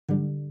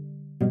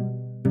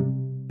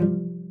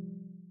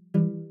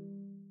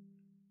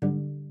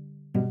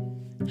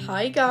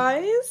Hi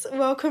guys,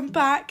 welcome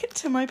back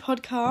to my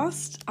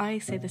podcast. I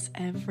say this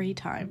every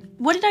time.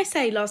 What did I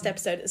say last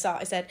episode at the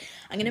start? I said,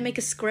 I'm going to make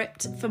a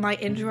script for my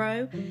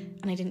intro,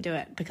 and I didn't do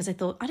it because I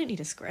thought, I don't need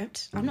a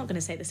script. I'm not going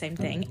to say the same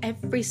thing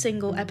every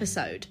single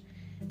episode.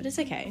 But it's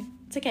okay.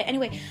 It's okay.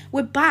 Anyway,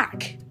 we're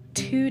back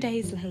 2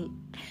 days late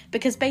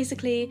because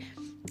basically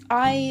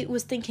I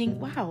was thinking,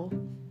 wow,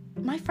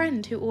 my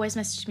friend who always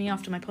messaged me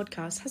after my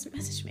podcast hasn't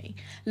messaged me.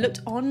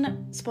 Looked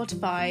on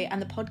Spotify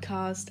and the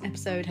podcast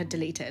episode had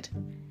deleted.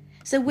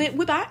 So we're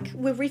back,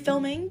 we're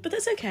refilming, but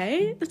that's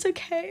okay. It's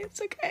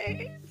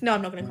okay. No,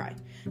 I'm not going to cry.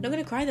 I'm not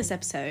going to cry this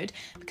episode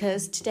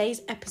because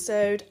today's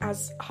episode,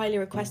 as highly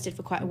requested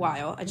for quite a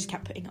while, I just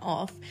kept putting it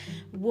off,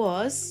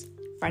 was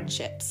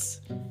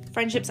friendships.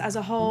 Friendships as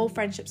a whole,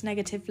 friendships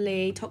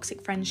negatively,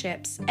 toxic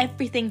friendships,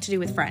 everything to do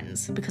with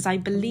friends, because I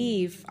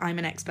believe I'm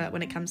an expert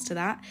when it comes to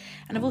that.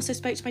 And I've also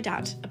spoke to my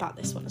dad about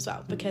this one as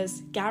well,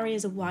 because Gary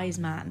is a wise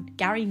man.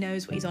 Gary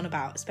knows what he's on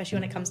about, especially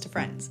when it comes to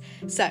friends.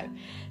 So,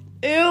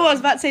 I was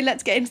about to say,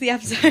 let's get into the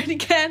episode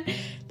again.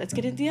 Let's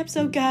get into the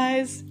episode,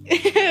 guys.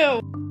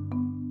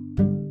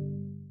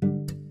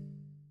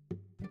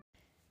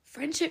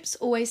 Friendships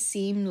always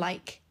seem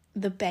like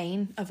the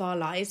bane of our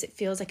lives. It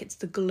feels like it's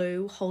the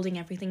glue holding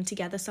everything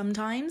together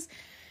sometimes.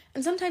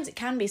 And sometimes it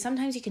can be.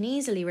 Sometimes you can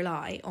easily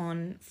rely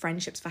on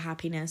friendships for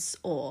happiness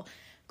or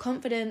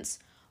confidence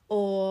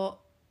or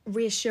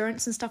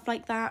reassurance and stuff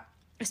like that.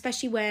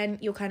 Especially when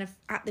you're kind of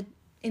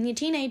in your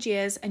teenage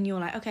years and you're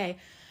like, okay,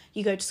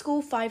 you go to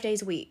school 5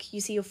 days a week.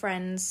 You see your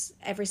friends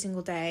every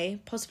single day,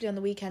 possibly on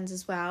the weekends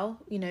as well.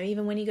 You know,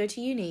 even when you go to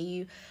uni,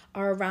 you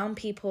are around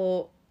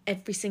people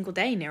every single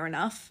day near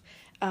enough.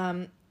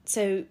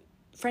 So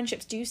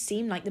friendships do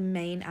seem like the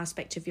main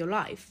aspect of your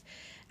life.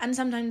 And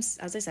sometimes,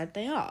 as I said,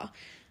 they are.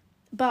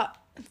 But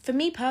for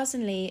me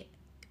personally,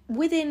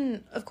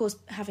 within, of course,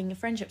 having your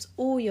friendships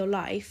all your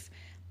life,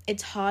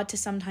 it's hard to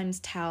sometimes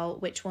tell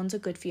which ones are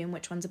good for you and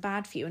which ones are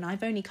bad for you. And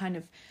I've only kind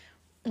of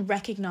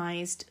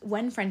recognized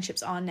when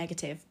friendships are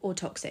negative or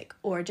toxic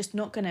or are just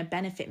not going to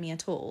benefit me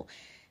at all,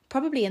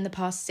 probably in the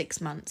past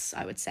 6 months,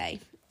 I would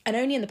say. And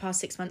only in the past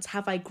 6 months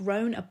have I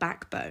grown a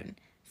backbone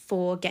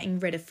for getting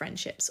rid of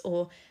friendships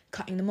or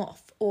cutting them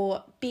off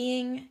or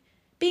being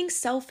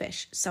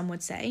selfish, some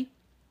would say,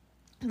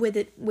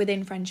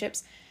 within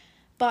friendships.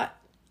 But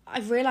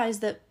I've realized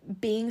that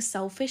being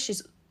selfish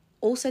is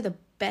also the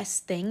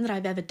best thing that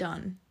I've ever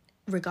done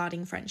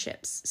regarding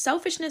friendships.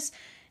 Selfishness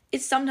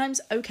is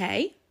sometimes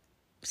okay.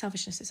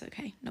 Selfishness is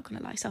okay, not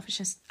gonna lie.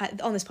 Selfishness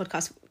on this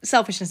podcast,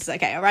 selfishness is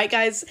okay, all right,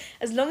 guys?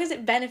 As long as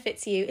it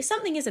benefits you. If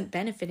something isn't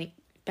benefiting,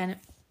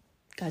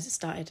 guys, it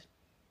started.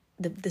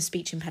 The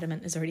speech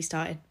impediment has already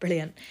started.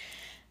 Brilliant.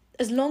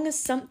 As long as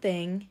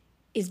something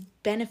is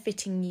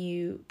benefiting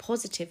you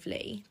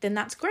positively, then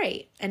that's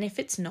great. And if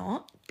it's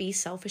not, be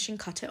selfish and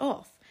cut it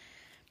off.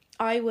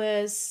 I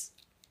was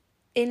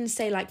in,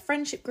 say, like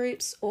friendship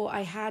groups, or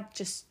I had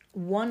just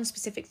one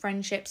specific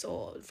friendships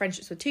or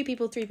friendships with 2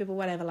 people, 3 people,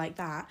 whatever like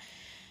that.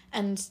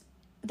 And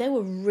they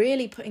were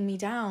really putting me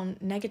down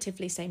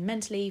negatively, say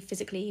mentally,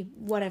 physically,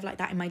 whatever like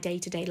that in my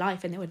day-to-day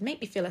life. And they would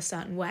make me feel a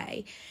certain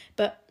way.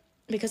 But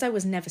because I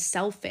was never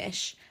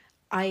selfish,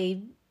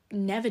 I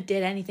never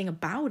did anything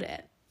about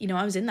it. You know,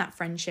 I was in that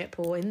friendship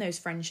or in those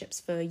friendships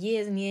for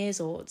years and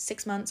years, or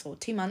 6 months or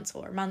 2 months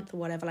or a month or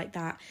whatever like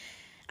that.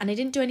 And I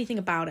didn't do anything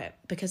about it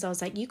because I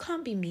was like, you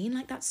can't be mean.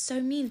 Like, that's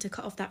so mean to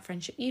cut off that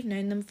friendship. You've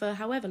known them for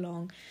however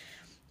long.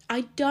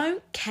 I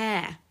don't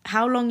care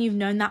how long you've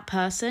known that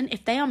person.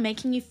 If they are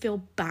making you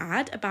feel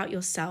bad about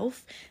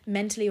yourself,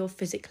 mentally or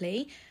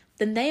physically,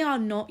 then they are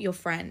not your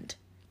friend.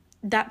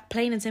 That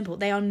plain and simple,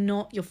 they are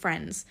not your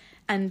friends.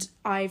 And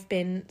I've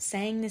been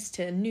saying this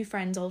to new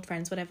friends, old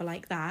friends, whatever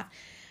like that.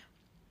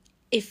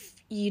 If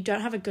you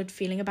don't have a good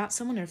feeling about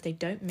someone, or if they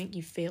don't make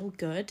you feel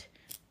good,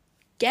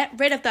 get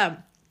rid of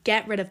them.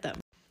 Get rid of them.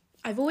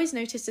 I've always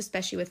noticed,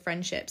 especially with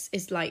friendships,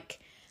 is like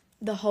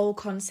the whole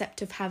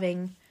concept of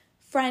having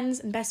friends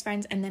and best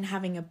friends and then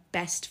having a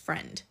best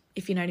friend,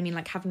 if you know what I mean,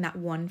 like having that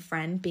one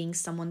friend being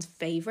someone's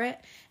favorite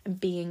and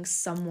being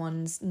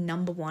someone's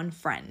number one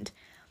friend.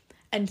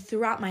 And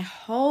throughout my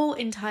whole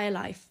entire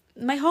life,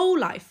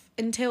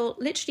 until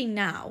literally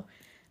now,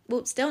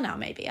 well, still now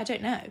maybe, I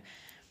don't know,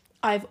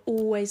 I've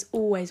always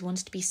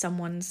wanted to be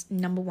someone's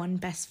number one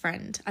best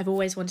friend. I've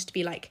always wanted to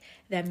be like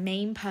their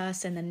main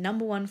person, the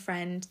number one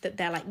friend that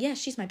they're like, yeah,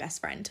 she's my best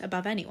friend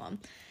above anyone.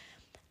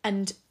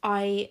 And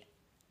I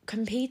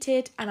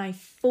competed and I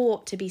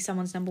fought to be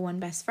someone's number one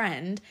best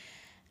friend.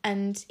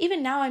 And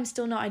even now I'm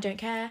still not, I don't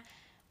care.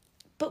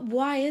 But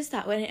why is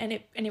that? And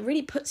it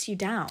really puts you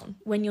down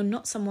when you're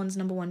not someone's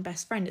number one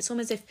best friend. It's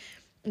almost as if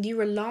you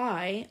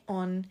rely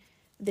on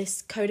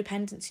this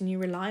codependence and you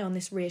rely on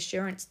this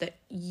reassurance that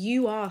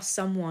you are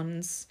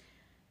someone's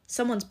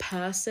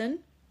person.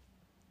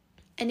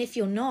 And if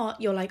you're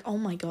not, you're like, oh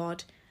my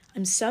God,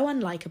 I'm so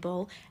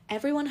unlikable.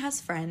 Everyone has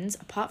friends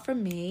apart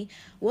from me.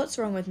 What's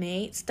wrong with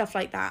me? Stuff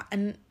like that.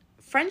 And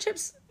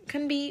friendships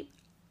can be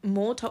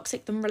more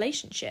toxic than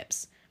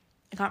relationships.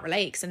 I can't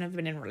relate because I've never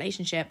been in a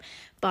relationship,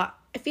 but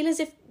I feel as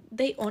if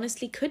they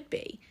honestly could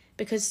be,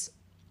 because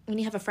when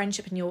you have a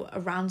friendship and you're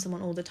around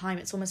someone all the time,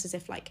 it's almost as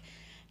if like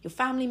your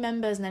family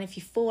members, and then if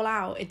you fall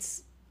out,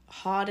 it's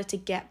harder to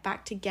get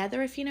back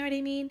together, if you know what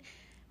I mean.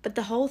 But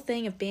the whole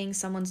thing of being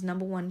someone's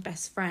number one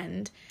best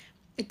friend,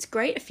 it's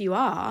great if you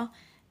are,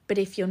 but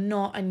if you're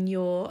not and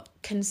you're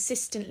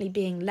consistently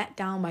being let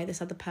down by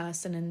this other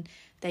person and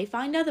they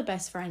find other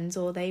best friends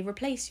or they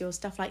replace you or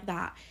stuff like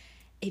that,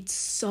 it's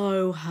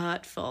so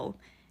hurtful.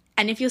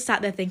 And if you're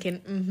sat there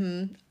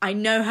thinking, I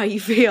know how you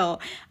feel.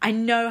 I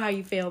know how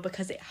you feel,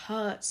 because it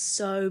hurts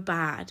so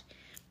bad.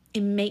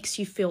 It makes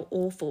you feel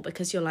awful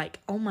because you're like,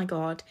 oh my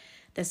God,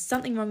 there's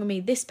something wrong with me.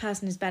 This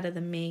person is better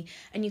than me.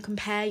 And you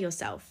compare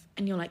yourself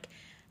and you're like,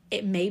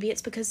 maybe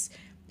it's because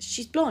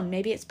she's blonde.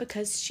 Maybe it's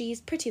because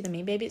she's prettier than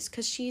me. Maybe it's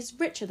because she's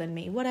richer than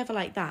me, whatever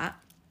like that.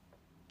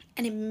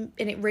 And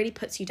it really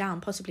puts you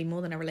down, possibly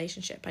more than a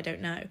relationship. I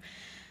don't know.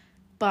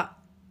 But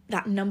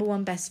that number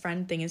one best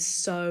friend thing is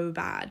so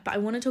bad. But I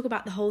want to talk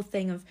about the whole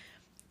thing of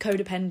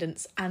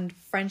codependence and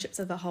friendships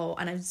as a whole.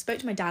 And I spoke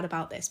to my dad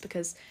about this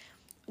because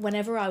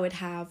whenever I would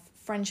have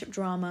friendship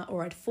drama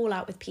or I'd fall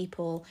out with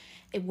people,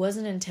 it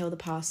wasn't until the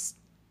past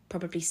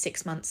probably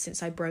 6 months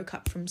since I broke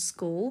up from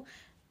school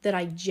that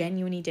I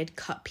genuinely did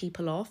cut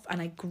people off,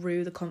 and I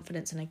grew the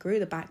confidence and I grew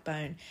the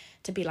backbone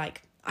to be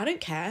like, I don't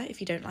care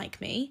if you don't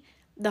like me.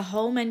 The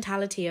whole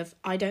mentality of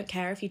I don't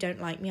care if you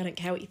don't like me, I don't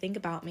care what you think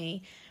about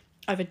me,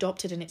 I've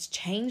adopted, and it's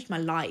changed my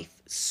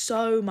life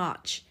so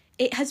much.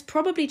 It has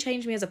probably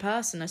changed me as a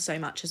person so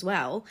much as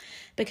well,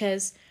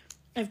 because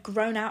I've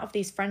grown out of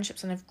these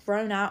friendships and I've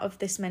grown out of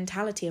this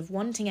mentality of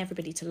wanting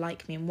everybody to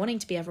like me and wanting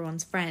to be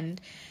everyone's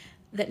friend,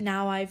 that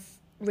now I've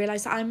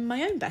realised that I'm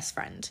my own best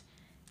friend.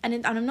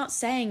 And I'm not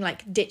saying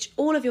like ditch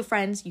all of your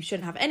friends, you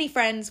shouldn't have any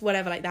friends,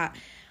 whatever like that.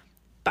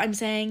 But I'm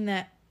saying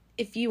that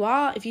if you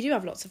do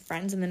have lots of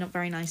friends and they're not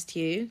very nice to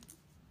you,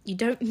 you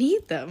don't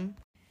need them.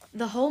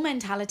 The whole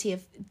mentality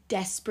of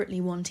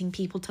desperately wanting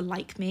people to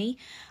like me,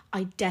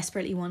 I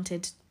desperately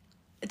wanted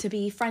to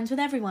be friends with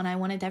everyone. I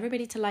wanted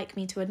everybody to like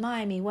me, to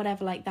admire me,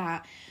 whatever like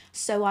that.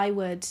 So I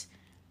would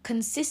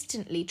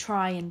consistently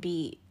try and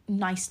be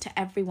nice to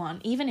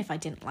everyone, even if I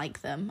didn't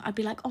like them. I'd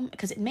be like, oh,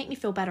 because it'd make me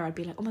feel better. I'd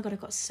be like, oh my God,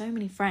 I've got so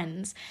many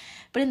friends.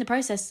 But in the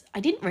process,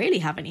 I didn't really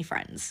have any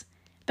friends,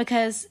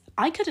 because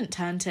I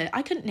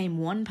couldn't name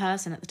one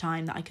person at the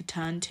time that I could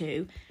turn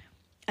to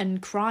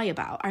and cry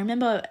about. I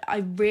remember I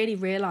really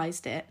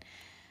realised it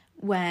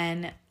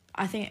when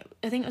I think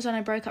it was when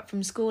I broke up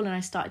from school and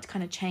I started to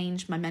kind of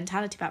change my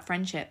mentality about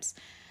friendships.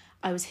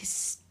 I was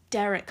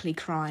hysterically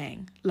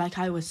crying. Like,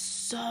 I was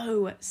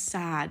so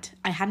sad.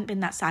 I hadn't been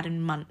that sad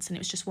in months, and it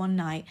was just one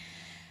night.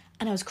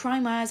 And I was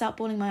crying my eyes out,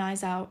 bawling my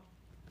eyes out.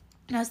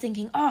 And I was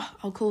thinking, oh,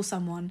 I'll call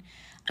someone.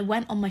 I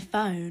went on my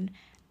phone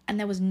and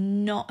there was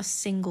not a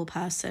single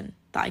person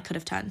that I could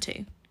have turned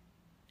to.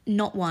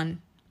 Not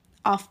one.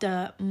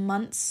 After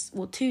months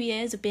or 2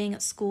 years of being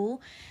at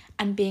school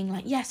and being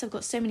like, yes, I've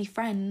got so many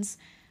friends,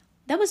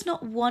 there was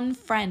not one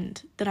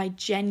friend that I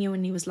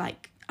genuinely was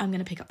like, I'm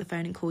going to pick up the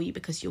phone and call you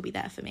because you'll be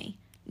there for me.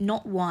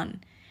 Not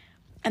one.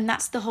 And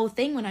that's the whole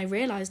thing. When I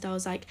realised, I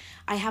was like,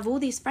 I have all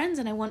these friends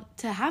and I want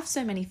to have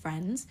so many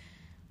friends,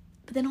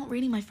 but they're not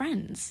really my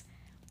friends.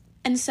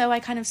 And so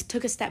I kind of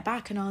took a step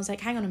back and I was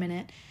like, hang on a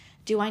minute.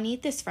 Do I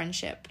need this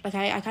friendship? Like,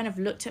 I kind of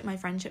looked at my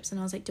friendships and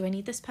I was like, do I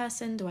need this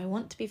person? Do I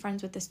want to be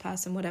friends with this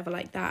person? Whatever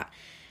like that.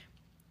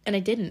 And I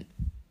didn't.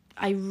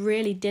 I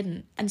really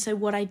didn't. And so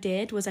what I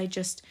did was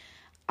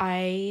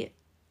I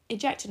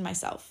ejected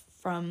myself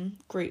from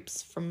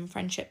groups, from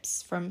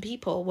friendships, from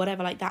people,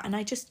 whatever like that. And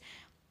I just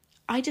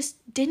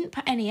didn't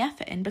put any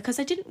effort in because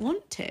I didn't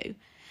want to.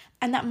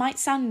 And that might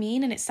sound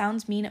mean, and it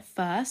sounds mean at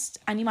first.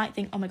 And you might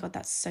think, oh my God,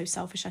 that's so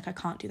selfish. Like, I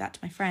can't do that to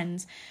my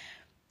friends.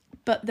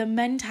 But the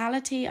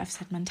mentality, I've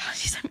said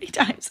mentality so many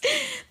times,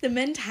 the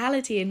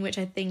mentality in which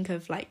I think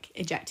of like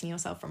ejecting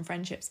yourself from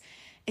friendships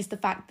is the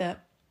fact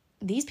that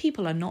these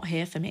people are not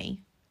here for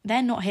me.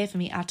 They're not here for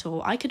me at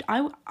all.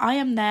 I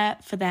am there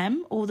for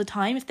them all the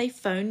time. If they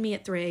phoned me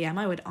at 3 a.m,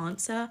 I would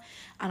answer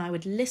and I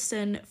would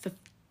listen for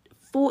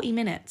 40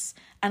 minutes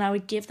and I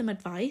would give them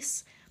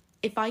advice.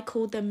 If I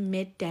called them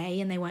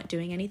midday and they weren't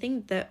doing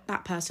anything,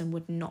 that person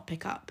would not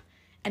pick up.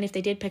 And if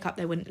they did pick up,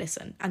 they wouldn't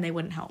listen and they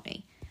wouldn't help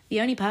me. The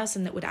only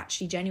person that would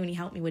actually genuinely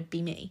help me would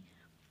be me.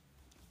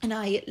 And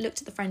I looked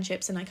at the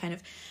friendships and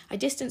I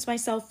distanced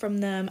myself from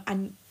them.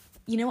 And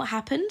you know what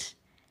happened?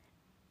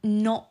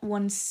 Not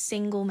one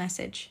single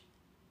message.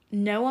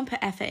 No one put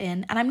effort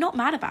in. And I'm not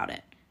mad about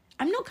it.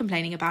 I'm not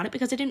complaining about it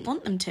because I didn't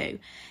want them to.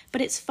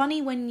 But it's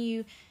funny when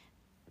you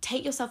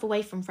take yourself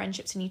away from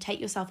friendships and you take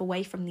yourself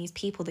away from these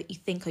people that you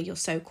think are your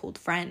so-called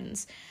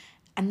friends,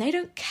 and they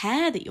don't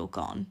care that you're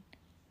gone.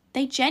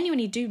 They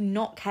genuinely do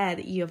not care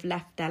that you have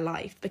left their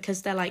life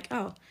because they're like,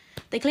 oh,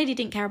 they clearly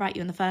didn't care about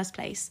you in the first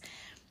place.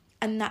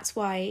 And that's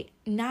why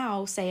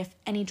now, say if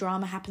any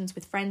drama happens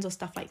with friends or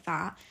stuff like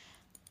that,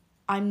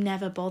 I'm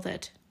never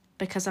bothered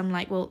because I'm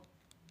like, well,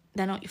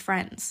 they're not your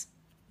friends.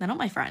 They're not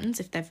my friends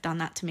if they've done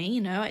that to me,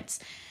 you know. It's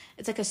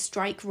like a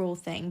strike rule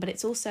thing, but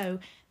it's also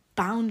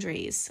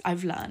boundaries.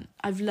 I've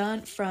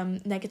learned from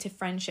negative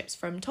friendships,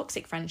 from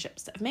toxic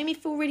friendships that have made me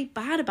feel really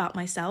bad about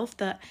myself,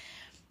 that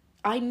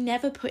I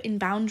never put in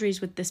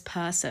boundaries with this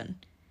person.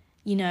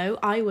 You know,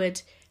 I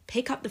would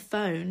pick up the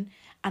phone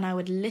and I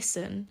would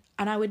listen,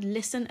 and I would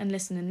listen and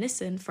listen and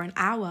listen for an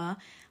hour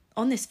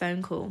on this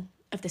phone call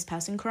of this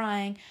person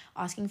crying,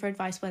 asking for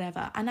advice,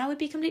 whatever. And I would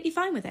be completely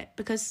fine with it,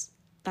 because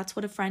that's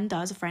what a friend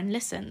does. A friend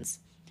listens.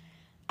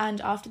 And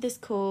after this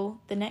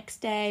call, the next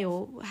day,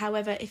 or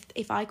however,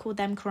 if I called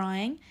them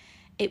crying,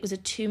 it was a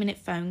 2-minute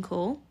phone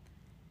call,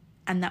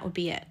 and that would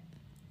be it.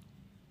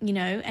 You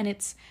know, and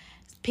it's,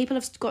 people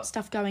have got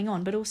stuff going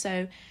on, but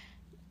also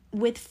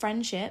with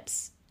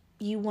friendships,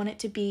 you want it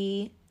to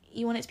be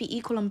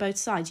equal on both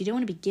sides. You don't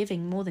want to be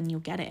giving more than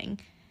you're getting,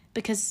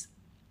 because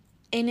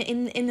in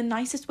the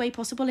nicest way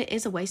possible, it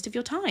is a waste of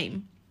your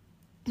time.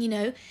 You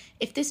know,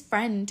 if this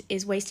friend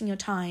is wasting your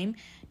time,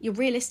 you're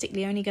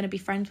realistically only going to be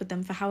friends with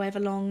them for however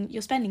long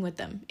you're spending with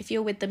them. If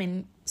you're with them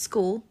in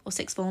school or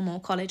sixth form or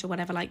college or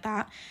whatever like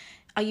that,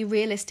 are you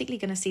realistically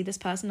going to see this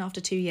person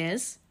after 2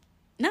 years?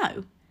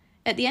 No.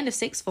 At the end of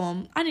sixth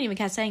form, I don't even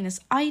care saying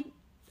this, I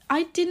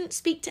didn't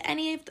speak to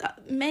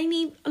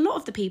a lot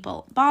of the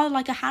people, bar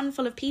like a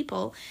handful of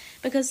people,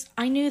 because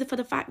I knew that for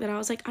the fact that I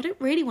was like, I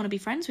don't really want to be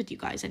friends with you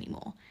guys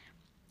anymore.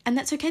 And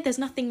that's okay. There's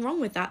nothing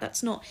wrong with that.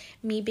 That's not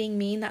me being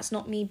mean. That's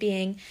not me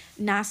being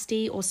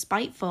nasty or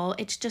spiteful.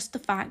 It's just the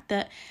fact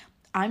that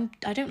I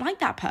don't like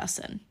that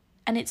person.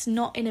 And it's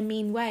not in a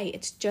mean way.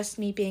 It's just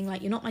me being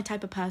like, you're not my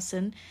type of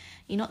person.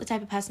 You're not the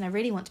type of person I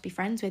really want to be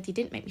friends with. You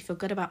didn't make me feel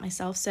good about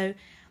myself. So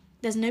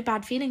there's no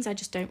bad feelings. I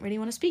just don't really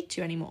want to speak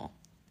to you anymore.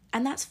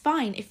 And that's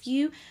fine. If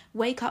you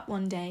wake up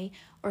one day,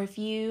 or if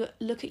you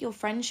look at your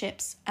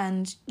friendships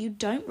and you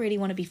don't really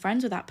want to be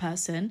friends with that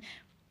person,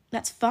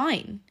 that's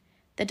fine.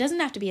 There doesn't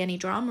have to be any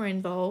drama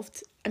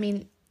involved. I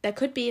mean, there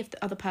could be if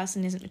the other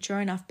person isn't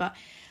mature enough, but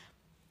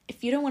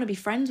if you don't want to be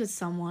friends with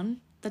someone,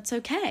 that's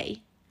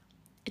okay.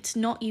 It's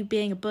not you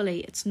being a bully.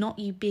 It's not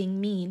you being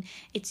mean.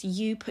 It's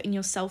you putting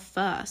yourself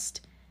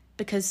first,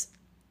 because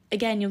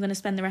again, you're going to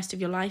spend the rest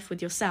of your life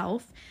with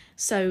yourself.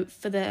 So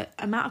for the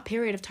amount of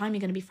period of time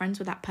you're going to be friends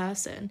with that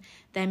person,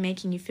 they're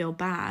making you feel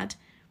bad.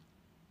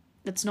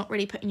 That's not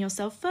really putting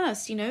yourself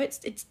first, you know,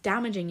 it's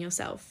damaging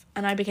yourself.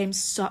 And I became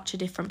such a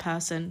different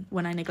person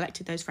when I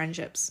neglected those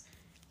friendships.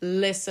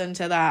 Listen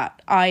to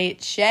that. I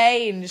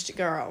changed,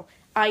 girl.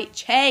 I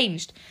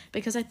changed,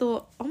 because I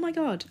thought, oh my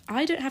God,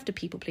 I don't have to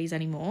people please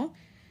anymore.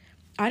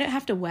 I don't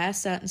have to wear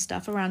certain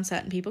stuff around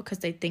certain people because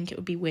they'd think it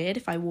would be weird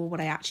if I wore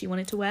what I actually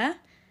wanted to wear.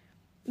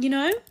 You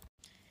know?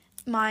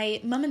 My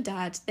mum and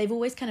dad, they've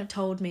always kind of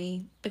told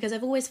me, because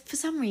for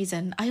some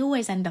reason, I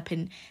always end up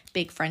in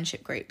big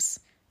friendship groups,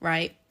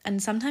 right?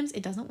 And sometimes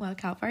it doesn't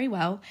work out very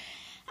well.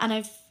 And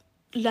I've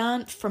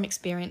learned from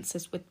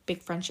experiences with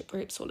big friendship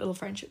groups or little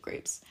friendship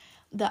groups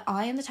that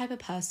I am the type of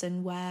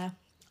person where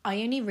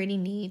I only really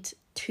need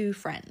 2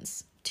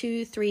 friends,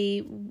 2,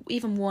 3,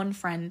 even 1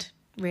 friend,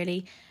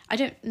 really. I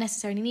don't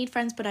necessarily need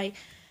friends, but I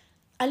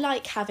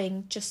like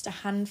having just a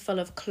handful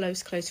of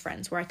close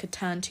friends where I could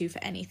turn to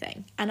for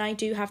anything. And I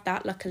do have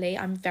that, luckily.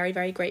 I'm very,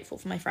 very grateful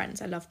for my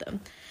friends. I love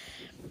them.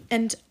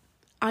 And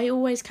I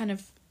always kind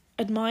of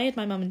admired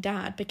my mum and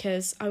dad,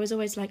 because I was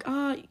always like,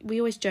 we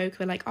always joke,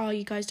 we're like,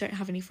 you guys don't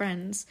have any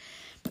friends.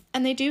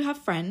 And they do have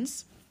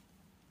friends,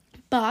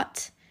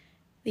 but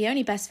the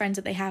only best friends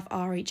that they have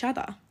are each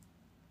other.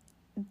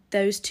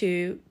 Those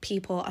 2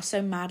 people are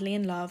so madly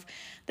in love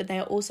that they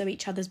are also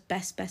each other's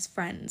best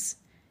friends,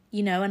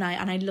 you know. And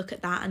I look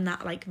at that and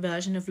that like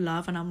version of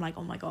love, and I'm like,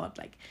 oh my God,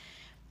 like,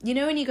 you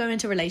know, when you go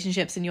into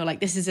relationships and you're like,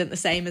 this isn't the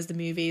same as the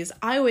movies.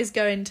 I always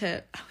go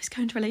into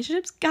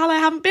relationships. Gal, I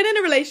haven't been in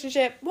a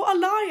relationship. What a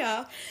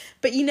liar.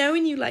 But you know,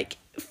 when you like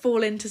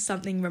fall into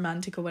something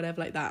romantic or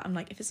whatever like that, I'm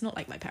like, if it's not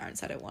like my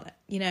parents, I don't want it,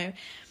 you know.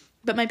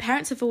 But my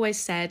parents have always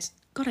said,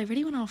 God, I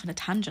really went off on a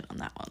tangent on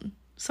that one.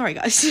 Sorry,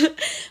 guys.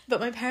 But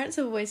my parents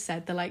have always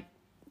said, they're like,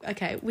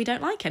 okay, we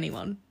don't like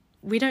anyone.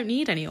 We don't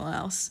need anyone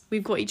else.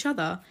 We've got each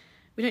other.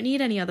 We don't need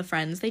any other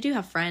friends. They do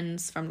have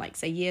friends from like,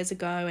 say, years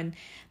ago, and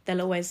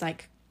they'll always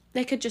like,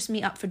 they could just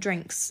meet up for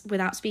drinks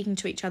without speaking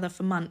to each other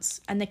for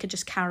months, and they could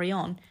just carry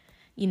on,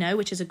 you know,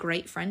 which is a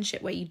great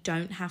friendship where you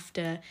don't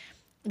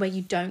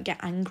get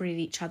angry at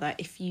each other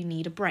if you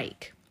need a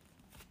break.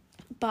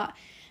 But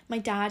my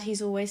dad,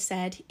 he's always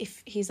said,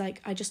 if he's like,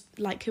 I just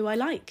like who I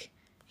like.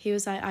 He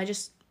was like, I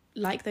just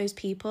like those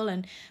people,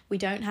 and we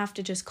don't have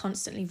to just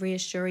constantly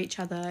reassure each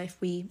other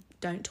if we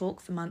don't talk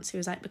for months. He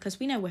was like, because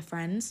we know we're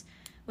friends.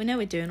 We know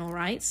we're doing all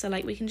right. So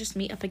like, we can just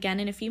meet up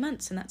again in a few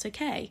months, and that's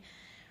okay.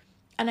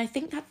 And I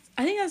think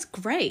that's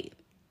great,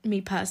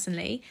 me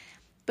personally.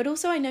 But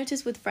also I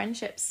noticed with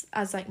friendships,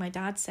 as like my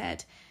dad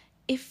said,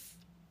 if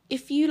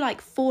you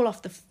like fall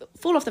off the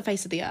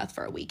face of the earth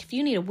for a week, if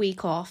you need a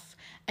week off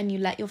and you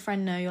let your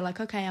friend know, you're like,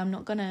 okay, I'm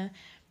not going to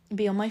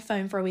be on my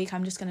phone for a week.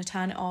 I'm just going to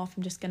turn it off.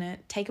 I'm just going to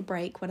take a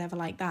break, whatever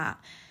like that.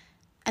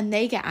 And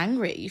they get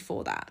angry at you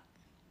for that.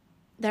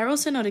 They're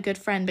also not a good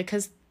friend,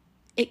 because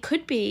it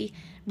could be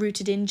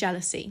rooted in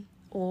jealousy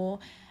or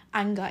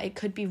anger. It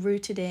could be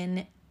rooted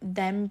in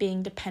them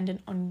being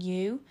dependent on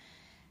you.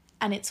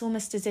 And it's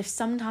almost as if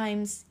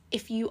sometimes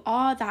if you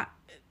are that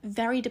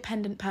very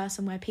dependent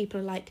person where people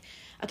are like,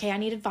 okay, I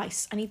need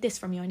advice, I need this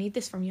from you, I need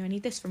this from you, I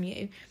need this from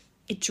you,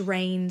 it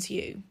drains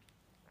you.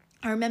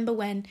 I remember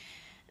when,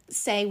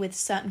 say with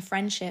certain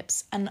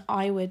friendships, and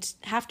I would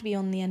have to be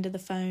on the end of the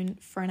phone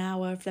for an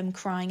hour of them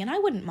crying, and I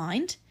wouldn't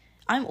mind.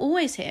 I'm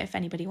always here if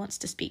anybody wants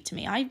to speak to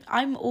me.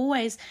 I'm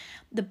always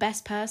the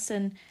best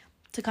person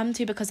to come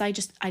to because I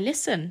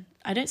listen.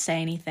 I don't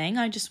say anything.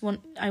 I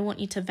want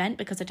you to vent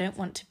because I don't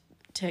want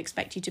to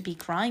expect you to be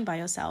crying by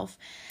yourself.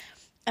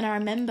 And I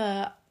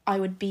remember I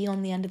would be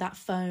on the end of that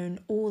phone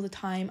all the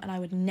time and I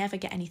would never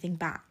get anything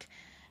back.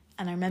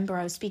 And I remember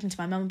I was speaking to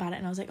my mum about it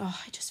and I was like, oh,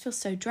 I just feel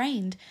so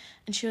drained.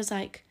 And she was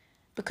like,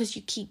 because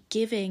you keep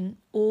giving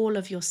all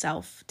of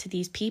yourself to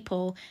these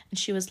people. And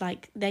she was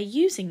like, they're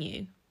using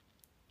you.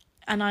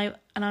 And I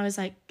was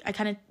like, I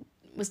kind of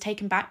was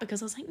taken back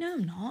because I was like, no,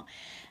 I'm not.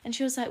 And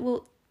she was like,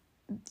 well,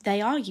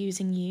 they are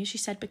using you. She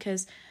said,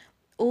 because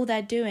all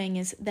they're doing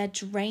is they're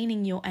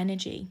draining your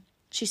energy.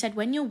 She said,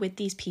 when you're with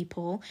these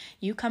people,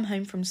 you come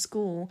home from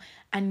school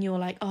and you're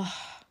like, oh,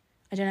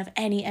 I don't have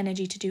any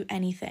energy to do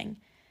anything.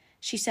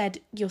 She said,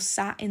 you're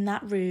sat in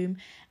that room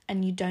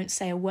and you don't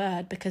say a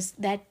word because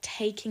they're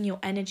taking your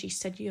energy. She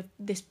said, you have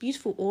this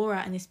beautiful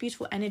aura and this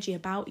beautiful energy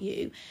about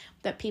you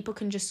that people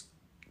can just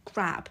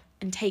grab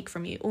and take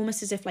from you,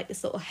 almost as if like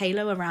this little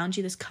halo around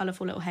you, this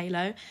colourful little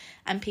halo,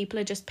 and people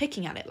are just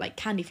picking at it like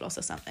candy floss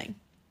or something.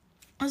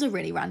 That was a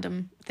really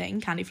random thing,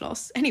 candy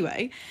floss.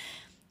 Anyway,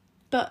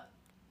 but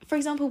for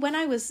example, when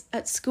I was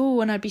at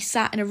school and I'd be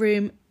sat in a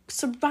room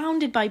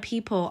surrounded by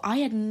people, I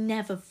had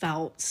never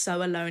felt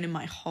so alone in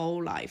my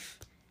whole life.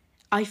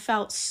 I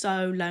felt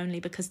so lonely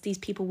because these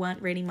people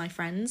weren't really my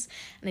friends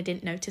and I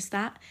didn't notice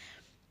that.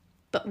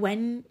 But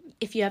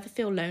if you ever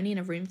feel lonely in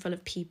a room full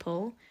of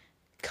people,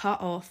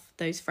 cut off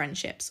those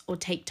friendships or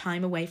take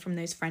time away from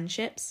those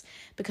friendships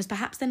because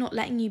perhaps they're not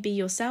letting you be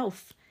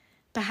yourself.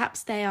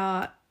 Perhaps they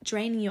are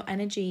draining your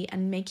energy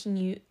and making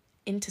you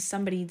into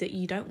somebody that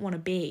you don't want to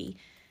be.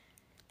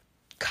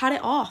 Cut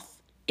it off.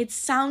 It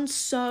sounds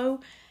so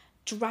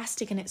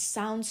drastic and it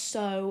sounds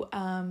so,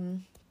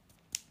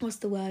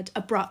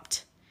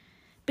 abrupt.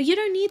 But you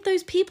don't need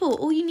those people.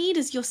 All you need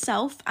is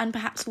yourself and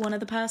perhaps one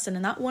other person.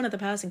 And that one other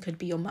person could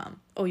be your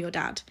mum or your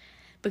dad.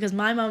 Because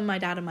my mum and my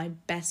dad are my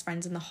best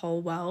friends in the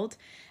whole world.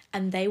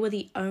 And they were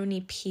the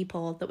only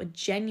people that were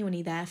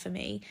genuinely there for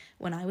me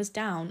when I was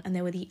down. And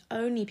they were the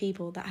only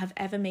people that have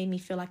ever made me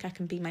feel like I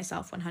can be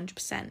myself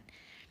 100%.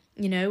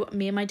 You know,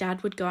 me and my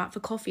dad would go out for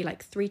coffee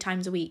like 3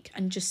 times a week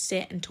and just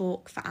sit and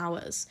talk for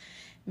hours.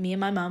 Me and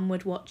my mum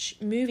would watch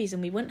movies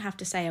and we wouldn't have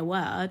to say a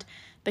word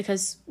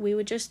because we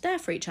were just there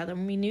for each other.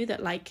 And we knew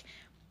that like,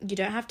 you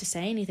don't have to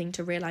say anything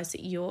to realise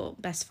that you're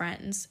best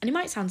friends. And it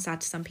might sound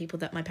sad to some people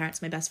that my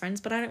parents are my best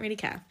friends, but I don't really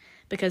care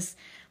because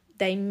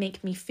they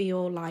make me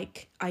feel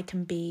like I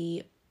can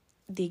be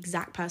the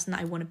exact person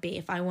that I want to be.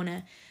 If I want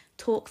to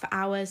talk for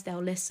hours, they'll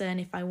listen.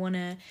 If I want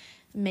to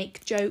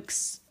make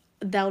jokes,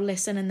 they'll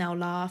listen and they'll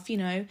laugh, you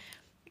know.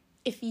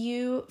 If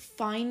you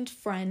find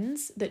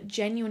friends that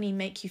genuinely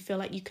make you feel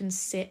like you can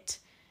sit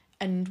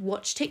and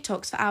watch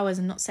TikToks for hours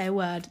and not say a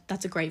word,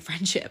 that's a great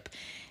friendship.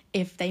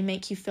 If they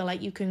make you feel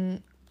like you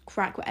can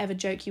crack whatever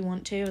joke you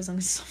want to, as long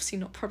as it's obviously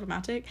not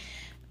problematic,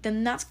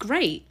 then that's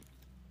great.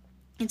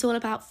 It's all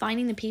about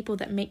finding the people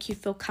that make you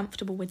feel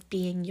comfortable with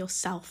being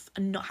yourself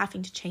and not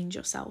having to change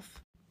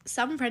yourself.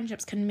 Some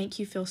friendships can make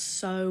you feel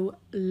so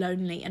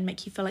lonely and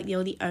make you feel like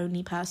you're the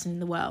only person in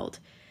the world.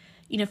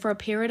 You know, for a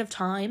period of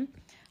time,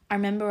 I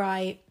remember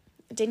I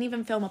didn't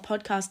even film a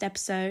podcast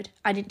episode.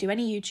 I didn't do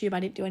any YouTube. I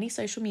didn't do any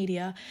social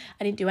media.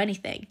 I didn't do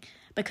anything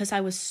because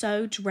I was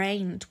so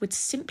drained with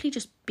simply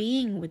just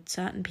being with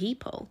certain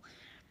people.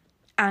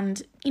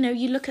 And, you know,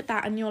 you look at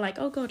that and you're like,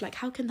 oh God, like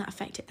how can that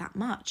affect it that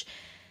much?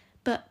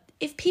 But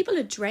if people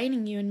are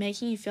draining you and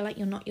making you feel like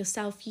you're not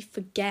yourself, you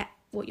forget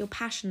what your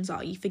passions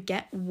are. You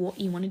forget what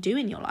you want to do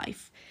in your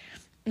life.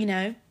 You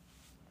know,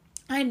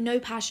 I had no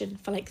passion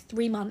for like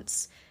 3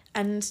 months.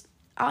 And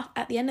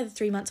at the end of the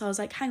 3 months, I was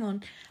like, hang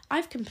on,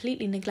 I've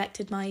completely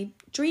neglected my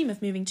dream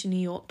of moving to New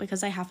York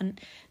because I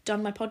haven't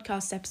done my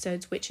podcast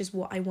episodes, which is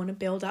what I want to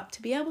build up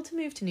to be able to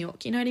move to New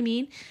York. You know what I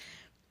mean?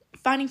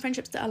 Finding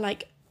friendships that are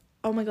like,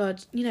 oh my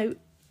God, you know,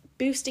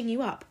 boosting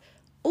you up.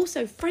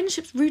 Also,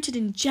 friendships rooted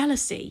in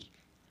jealousy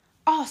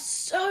are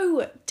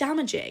so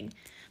damaging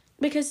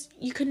because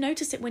you can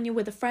notice it when you're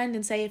with a friend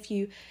and say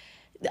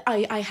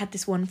I had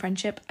this one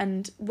friendship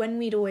and when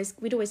we'd always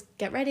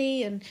get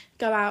ready and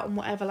go out and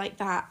whatever like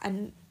that,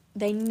 and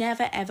they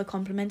never ever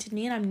complimented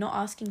me, and I'm not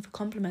asking for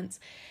compliments,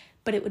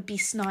 but it would be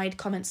snide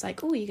comments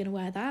like, oh, you're gonna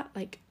wear that,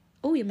 like,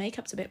 oh, your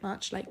makeup's a bit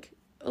much, like,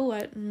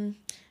 oh,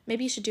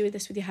 maybe you should do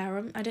this with your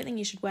hair, I don't think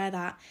you should wear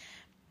that.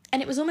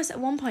 And it was almost at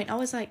one point I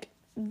was like,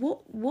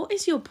 what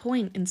is your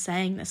point in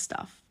saying this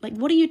stuff? Like,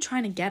 what are you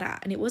trying to get at?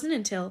 And it wasn't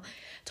until I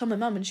told my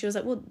mum, and she was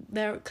like, well,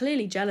 they're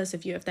clearly jealous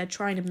of you if they're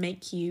trying to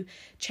make you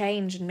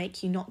change and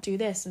make you not do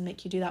this and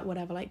make you do that,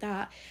 whatever like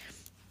that.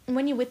 And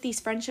when you're with these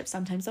friendships,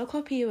 sometimes they'll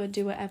copy you and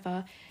do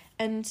whatever.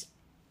 And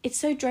it's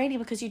so draining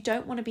because you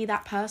don't want to be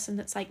that person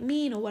that's like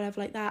mean or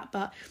whatever like that.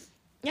 But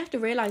you have to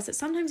realize that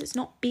sometimes it's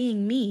not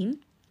being mean.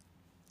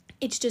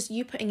 It's just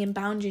you putting in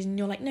boundaries, and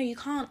you're like, no, you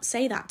can't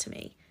say that to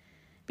me.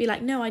 Be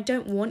like, no, I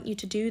don't want you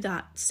to do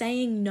that.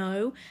 Saying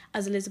no,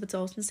 as Elizabeth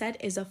Olsen said,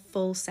 is a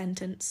full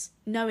sentence.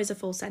 No is a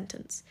full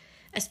sentence,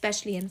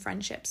 especially in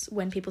friendships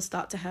when people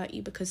start to hurt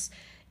you, because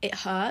it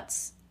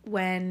hurts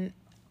when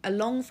a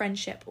long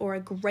friendship or a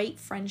great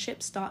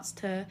friendship starts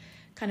to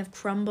kind of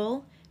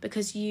crumble,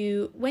 because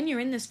when you're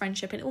in this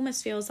friendship, it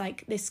almost feels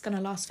like this is going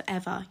to last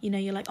forever. You know,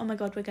 you're like, oh my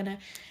God, we're going to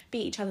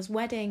be at each other's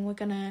wedding. We're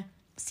going to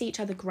see each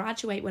other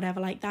graduate, whatever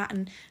like that.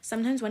 And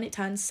sometimes when it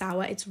turns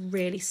sour, it's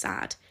really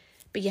sad.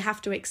 But you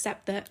have to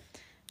accept that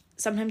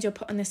sometimes you're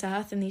put on this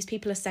earth and these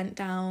people are sent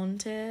down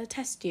to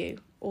test you,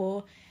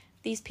 or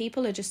these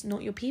people are just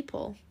not your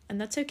people.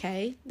 And that's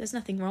okay. There's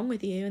nothing wrong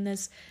with you, and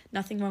there's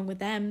nothing wrong with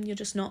them. You're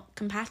just not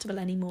compatible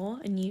anymore,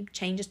 and you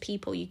change as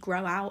people. You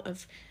grow out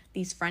of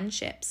these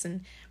friendships,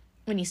 and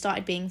when you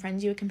started being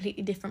friends, you were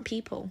completely different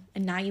people,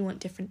 and now you want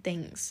different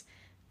things.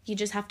 You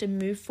just have to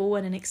move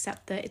forward and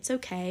accept that it's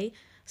okay.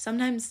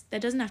 Sometimes there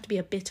doesn't have to be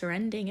a bitter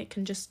ending. It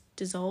can just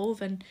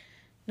dissolve and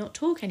not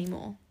talk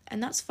anymore.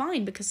 And that's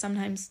fine, because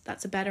sometimes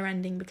that's a better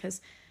ending, because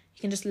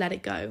you can just let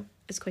it go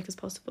as quick as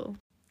possible.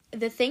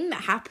 The thing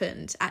that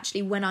happened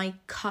actually when I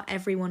cut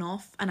everyone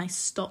off and I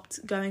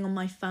stopped going on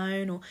my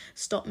phone or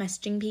stopped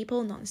messaging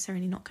people, not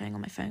necessarily not going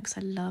on my phone because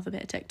I love a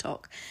bit of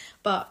TikTok,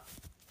 but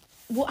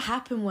what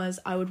happened was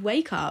I would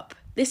wake up.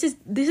 This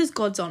is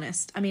God's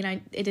honest. I mean,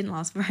 it didn't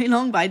last very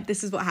long, but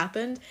this is what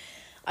happened.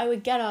 I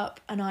would get up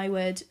and I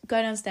would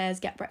go downstairs,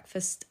 get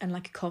breakfast and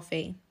like a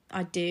coffee.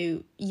 I'd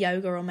do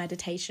yoga or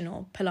meditation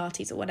or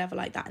Pilates or whatever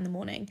like that in the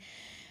morning.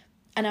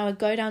 And I would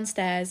go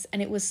downstairs,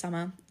 and it was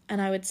summer,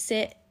 and I would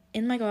sit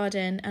in my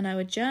garden and I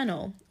would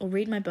journal or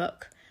read my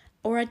book,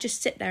 or I'd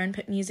just sit there and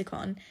put music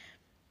on.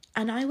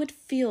 And I would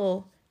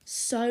feel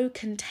so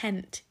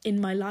content in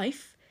my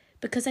life,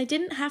 because I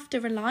didn't have to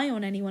rely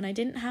on anyone. I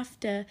didn't have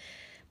to,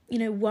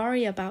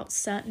 worry about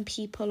certain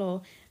people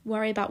or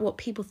worry about what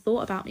people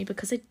thought about me,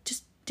 because I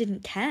just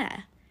didn't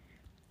care.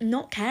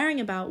 Not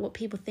caring about what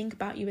people think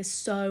about you is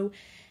so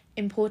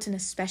important,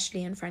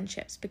 especially in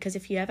friendships, because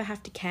if you ever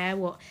have to care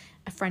what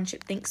a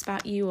friendship thinks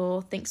about you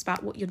or thinks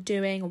about what you're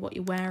doing or what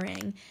you're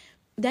wearing,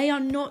 they are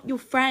not your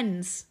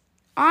friends.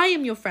 I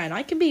am your friend.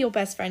 I can be your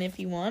best friend if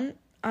you want.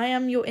 I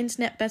am your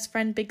internet best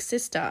friend, big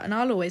sister, and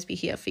I'll always be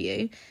here for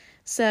you.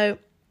 So,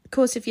 of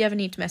course, if you ever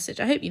need to message,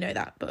 I hope you know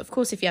that, but of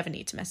course, if you ever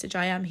need to message,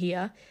 I am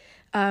here.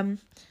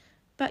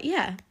 But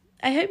yeah,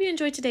 I hope you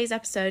enjoyed today's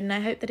episode, and I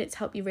hope that it's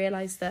helped you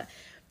realise that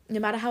no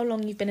matter how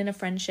long you've been in a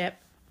friendship,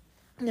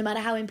 no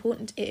matter how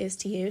important it is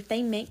to you, if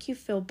they make you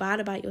feel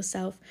bad about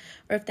yourself,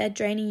 or if they're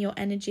draining your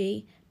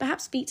energy,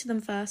 perhaps speak to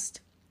them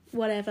first,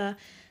 whatever,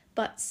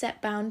 but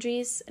set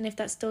boundaries. And if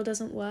that still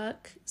doesn't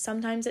work,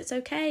 sometimes it's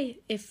okay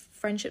if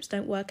friendships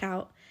don't work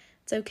out.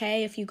 It's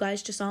okay if you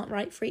guys just aren't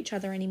right for each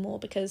other anymore,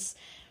 because,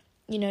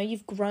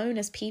 you've grown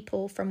as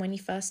people from when you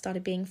first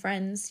started being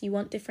friends. You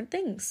want different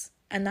things,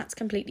 and that's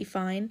completely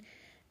fine.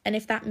 And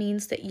if that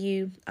means that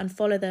you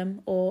unfollow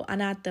them or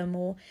unadd them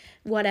or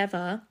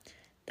whatever,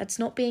 that's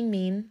not being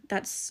mean.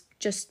 That's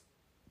just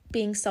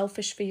being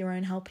selfish for your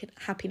own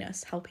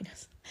happiness,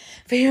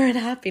 for your own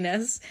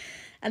happiness.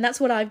 And that's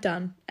what I've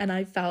done. And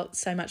I felt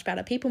so much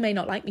better. People may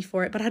not like me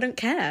for it, but I don't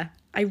care.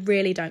 I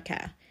really don't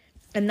care.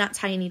 And that's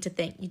how you need to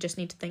think. You just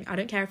need to think, I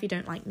don't care if you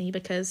don't like me,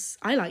 because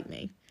I like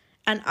me.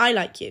 And I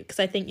like you because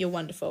I think you're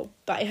wonderful.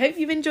 But I hope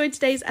you've enjoyed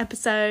today's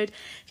episode.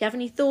 If you have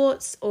any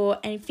thoughts or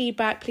any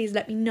feedback, please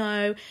let me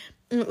know.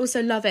 I would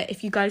also love it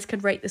if you guys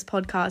could rate this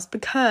podcast,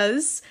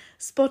 because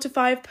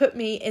Spotify have put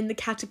me in the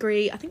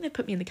category, I think they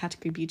put me in the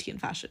category beauty and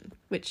fashion,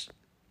 which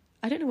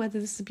I don't know whether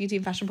this is a beauty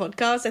and fashion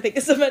podcast. I think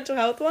it's a mental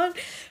health one,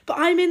 but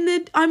I'm in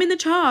the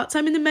charts.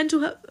 I'm in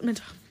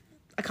the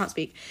I can't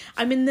speak.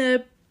 I'm in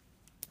the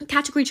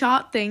category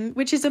chart thing,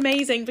 which is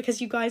amazing because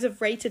you guys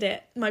have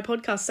rated my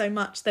podcast so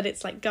much that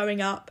it's like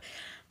going up.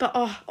 But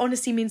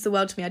honestly means the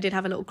world to me. I did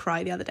have a little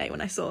cry the other day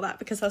when I saw that,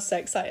 because I was so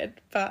excited.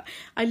 But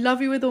I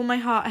love you with all my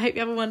heart. I hope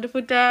you have a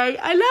wonderful day.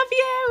 I love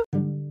you.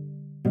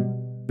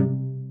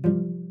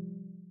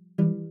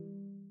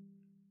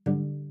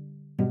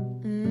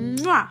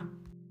 Mwah.